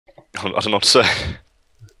don't know what to say.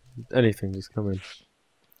 Anything, just come in.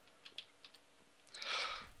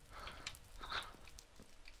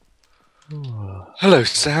 Hello,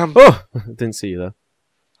 Sam. Oh! Didn't see you there.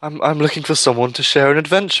 I'm looking for someone to share an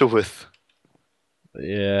adventure with.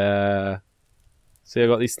 Yeah. See, I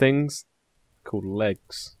got these things called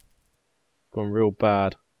legs. Gone real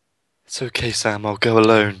bad. It's okay, Sam. I'll go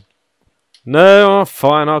alone. No,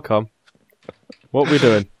 fine, I'll come. What are we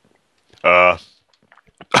doing? Sorry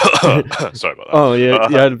about that. Oh, yeah,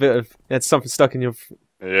 you had a bit of... You had something stuck in your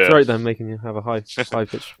Yeah. throat then, making you have a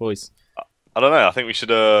high-pitched voice. I don't know. I think we should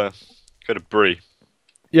go to Brie.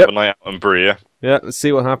 Yep. Have a night out in Brie, yeah? Yeah, let's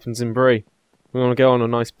see what happens in Brie. We want to go on a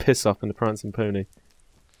nice piss-up in the Prancing Pony.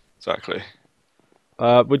 Exactly.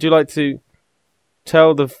 Would you like to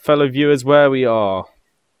tell the fellow viewers where we are?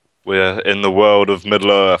 We're in the world of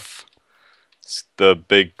Middle-earth. It's the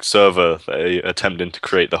big server they're attempting to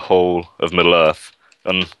create the whole of Middle-earth.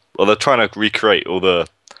 And, well, they're trying to recreate all the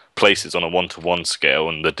places on a 1-to-1 scale,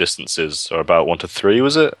 and the distances are about 1-to-3,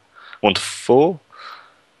 was it? 1-to-4?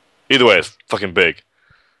 Either way, it's fucking big.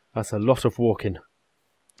 That's a lot of walking.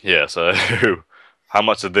 Yeah, so how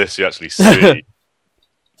much of this you actually see,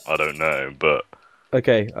 I don't know, but...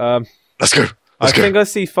 Okay, Let's go! I think I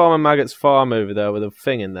see Farmer Maggot's farm over there with a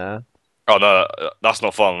thing in there. Oh no, that's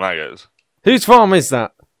not Farmer Maggots. Whose farm is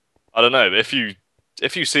that? I don't know, but if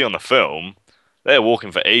you see on the film, they're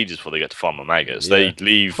walking for ages before they get to Farmer Maggots. Yeah. They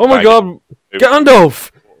leave... Oh my god! Gandalf!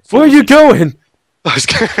 Where are you going?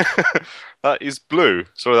 That is Blue.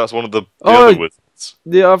 Sorry, that's one of the Oh, other wizards.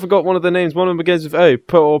 Yeah, I forgot one of the names. One of them begins with O,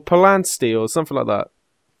 or Palansti, or something like that.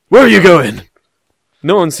 Where are you going?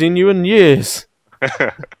 No one's seen you in years.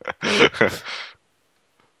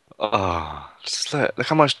 Just look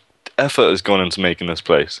how much effort has gone into making this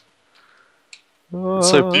place. It's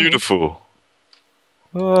so beautiful.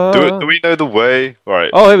 Do we know the way?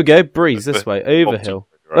 Right. Oh, here we go. Breeze this way. Overhill.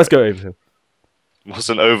 Right. Let's go overhill. What's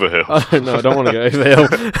an overhill? No, I don't want to go overhill.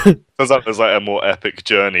 Sounds like there's like a more epic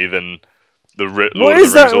journey than the Lord What of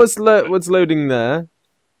is the that? Rings. What's loading there?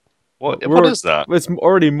 What We're- is that? It's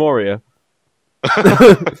already Moria.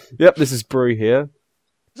 Yep, this is Brew here.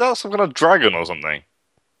 Is that some kind of dragon or something?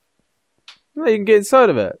 No, you can get inside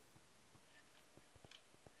of it.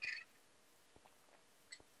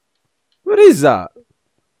 What is that?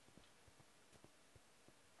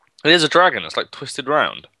 It is a dragon. It's like twisted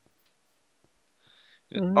round.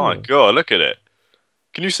 Oh my god, look at it.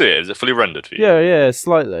 Can you see it? Is it fully rendered for you? Yeah,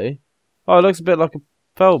 slightly. Oh, it looks a bit like a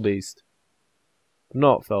fell beast.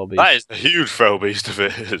 Not fell beast. That is a huge fell beast if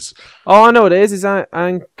it is. Oh, I know what it is. It's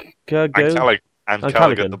Ancaligan.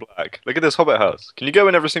 Caligan the Black. Look at this Hobbit house. Can you go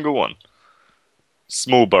in every single one?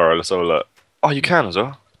 Small burrow, let's have a look. Oh, you can as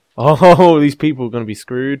well. Oh, these people are going to be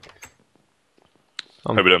screwed.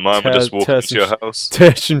 Hope you don't mind, we're just walking into your house.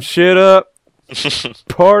 Tear some shit up.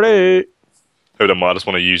 Party. Hope you don't mind, I just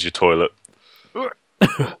want to use your toilet.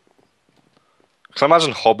 Can I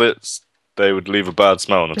imagine hobbits, they would leave a bad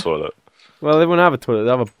smell in the toilet. Well, they wouldn't have a toilet. They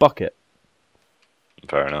have a bucket.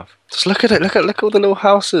 Fair enough. Just look at it. Look at all the little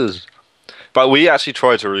houses. But we actually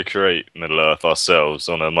tried to recreate Middle-earth ourselves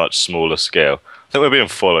on a much smaller scale. I think we're being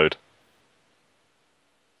followed.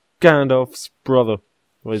 Gandalf's brother.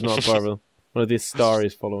 Well, he's not a brother. One of the Astari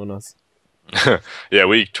is following us. Yeah,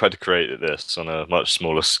 we tried to create this on a much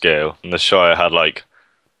smaller scale. And the Shire had like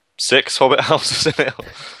 6 hobbit houses in it.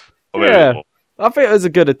 Or maybe Yeah. more. I think it was a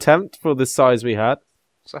good attempt for the size we had.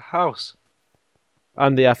 It's a house.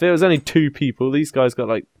 And yeah, if it was only 2 people, these guys got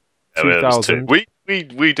like Yeah, it was 2,000. 2.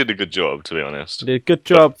 We did a good job, to be honest. Did a good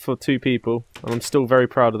job for 2 people, and I'm still very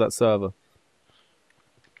proud of that server.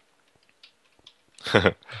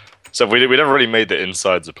 So we never really made the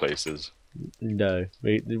insides of places. No,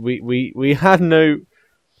 we had no.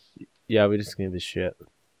 Yeah, we just gave this shit.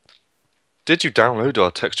 Did you download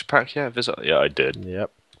our texture pack yet? Yeah, I did.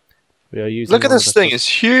 Yep. We are using. Look at one this of the- thing; it's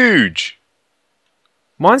huge.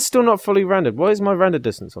 Mine's still not fully rendered. What is my render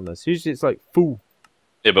distance on this? Usually it's like full.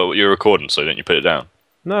 Yeah, but you're recording, so don't you put it down?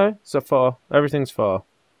 No, so far everything's far.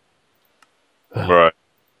 Right.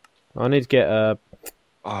 I need to get a.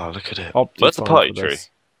 Oh, look at it. Opti Where's the file party for tree? this.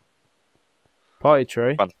 Party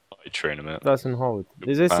tree? Find the party tree in a minute. That's in Hobbiton.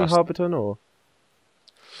 Is this in Bastard. Hobbiton or?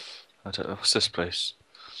 I don't know. What's this place?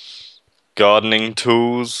 Gardening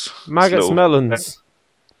tools. Maggots Little- melons.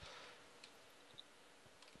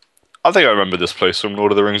 I think I remember this place from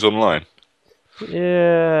Lord of the Rings Online.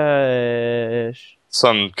 Yeah.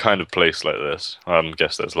 Some kind of place like this. I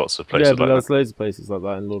guess there's lots of places Yeah, like but that. there's loads of places like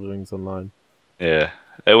that in Lord of the Rings Online. Yeah.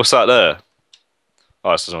 Hey, what's that there?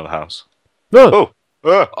 Oh, it's another house. No!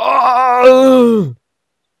 Oh! Ah! Oh!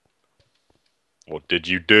 What did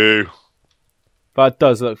you do? But it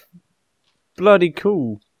does look bloody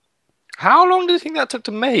cool. How long do you think that took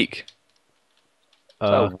to make?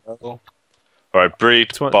 All right,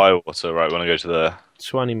 breed by water. Right, when I go to there.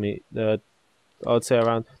 20 meters. I'd say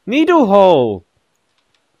around Needle Hole.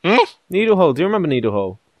 Needle Hole. Do you remember Needle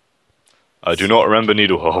Hole? I do not remember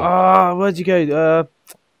Needle Hole. Ah, where'd you go?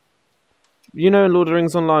 You know in Lord of the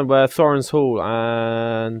Rings Online where Thorin's Hall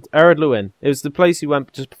and Ered Luin. It was the place you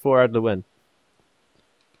went just before Ered Luin.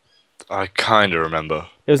 I kind of remember.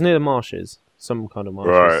 It was near the marshes. Some kind of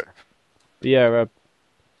marshes. Right. But yeah,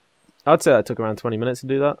 I'd say that took around 20 minutes to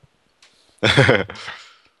do that.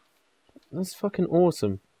 That's fucking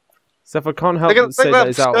awesome. Except I can't help but say that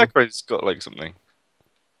it's out. Scarecrow's got like something.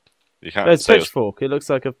 You can't There's Pitchfork. It looks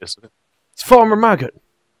like a... It's Farmer Maggot.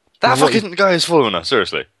 That fucking guy is following us,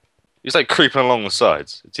 seriously. He's like creeping along the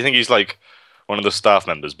sides. Do you think he's like one of the staff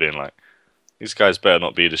members being like, these guys better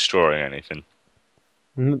not be destroying anything?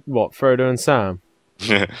 What, Frodo and Sam?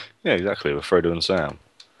 Yeah, exactly, with Frodo and Sam.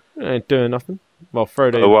 They ain't doing nothing. Well,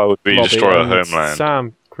 Frodo... Why would we destroy our homeland?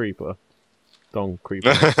 Sam Creeper. Dong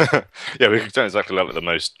Creeper. Yeah, we don't exactly look like the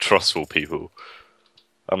most trustful people.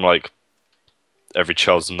 I'm like every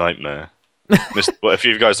child's nightmare. Well, if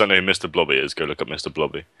you guys don't know who Mr. Blobby is, go look up Mr.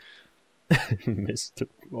 Blobby. Mr.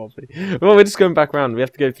 Blobby. Well, we're just going back around. We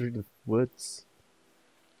have to go through the woods.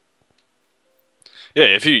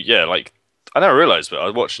 Yeah, like, I never realised, but I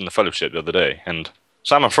was watching The Fellowship the other day, and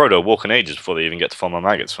Sam and Frodo are walking ages before they even get to Farmer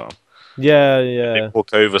Maggot's farm. Yeah. They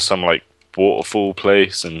walk over some, like, waterfall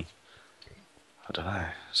place, and I don't know,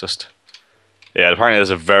 it's just... Yeah, apparently there's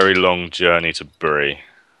a very long journey to Bury.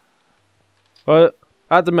 Well,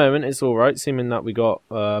 at the moment, it's alright, seeming that we got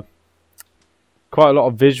quite a lot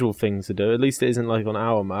of visual things to do. At least it isn't like on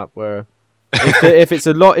our map, where if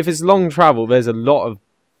it's long travel, there's a lot of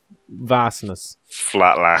vastness.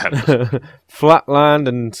 Flat land. Flat land,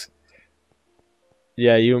 and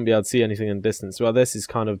yeah, you wouldn't be able to see anything in the distance. Well, this is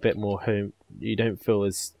kind of a bit more home. You don't feel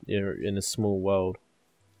as you're in a small world.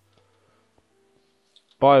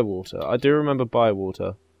 Bywater. I do remember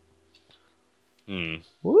Bywater.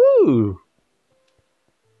 Woo!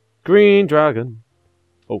 Green dragon.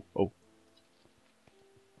 Oh.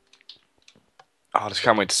 I just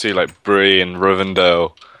can't wait to see like Bree and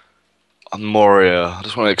Rivendell and Moria. I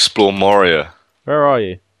just want to explore Moria. Where are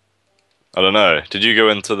you? I don't know. Did you go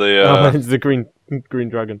into the? It's the green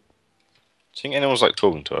dragon. Do you think anyone's like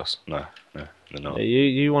talking to us? No, they're not. Yeah,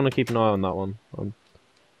 you want to keep an eye on that one. All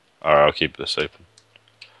right, I'll keep this open.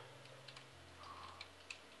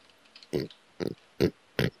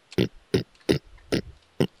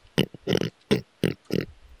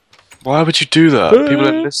 Why would you do that?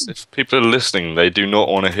 If people are listening, they do not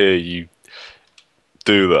want to hear you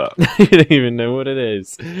do that. You don't even know what it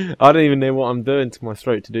is. I don't even know what I'm doing to my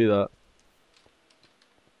throat to do that.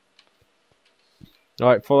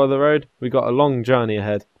 Alright, follow the road. We got a long journey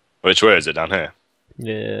ahead. Which way is it? Down here?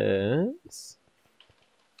 Yes.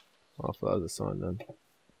 I'll follow the sign then.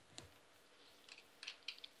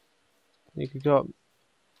 You could go up.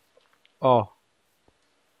 Oh.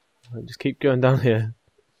 Just keep going down here.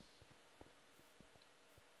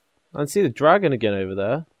 I can see the dragon again over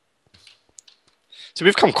there. So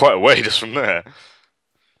we've come quite a way just from there.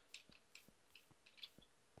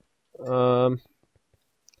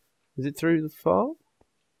 Is it through the farm?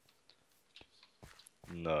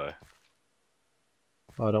 No.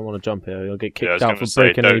 Oh, I don't want to jump here. You'll get kicked out for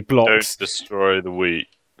breaking any blocks. Don't destroy the wheat.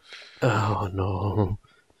 Oh no.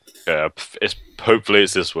 Yeah, hopefully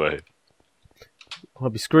it's this way. I'll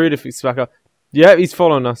be screwed if it's back up. Yeah, he's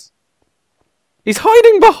following us. He's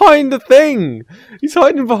hiding behind the thing. He's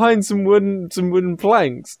hiding behind some wooden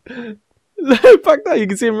planks. Look, back there, you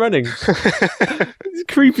can see him running. He's a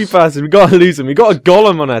creepy bastard. We gotta lose him. We got a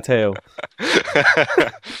golem on our tail.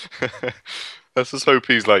 Let's just hope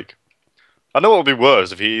he's like. I know what would be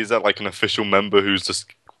worse if he's like an official member who's just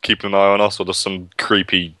keeping an eye on us, or just some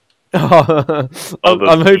creepy. I'm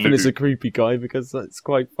hoping it's a creepy guy because that's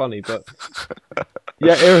quite funny, but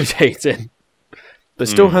yeah, irritating. But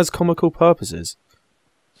still has comical purposes.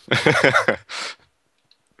 I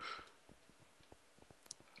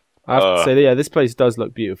have to say, yeah, this place does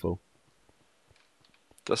look beautiful.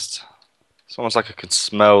 It's almost like I could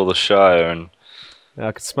smell the Shire, and yeah,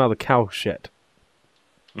 I could smell the cow shit.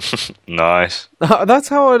 Nice. That's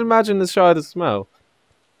how I'd imagine the Shire to smell.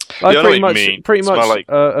 Like yeah, pretty much like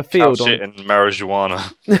a field cow shit and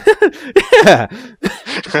marijuana. Yeah,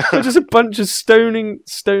 they're just a bunch of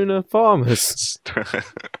stoner farmers.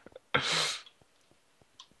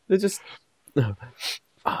 They're just nothing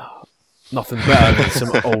better than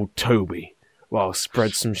some old Toby. Well, I'll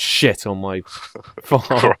spread some shit on my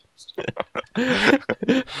farm.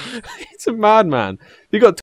 It's a madman. You got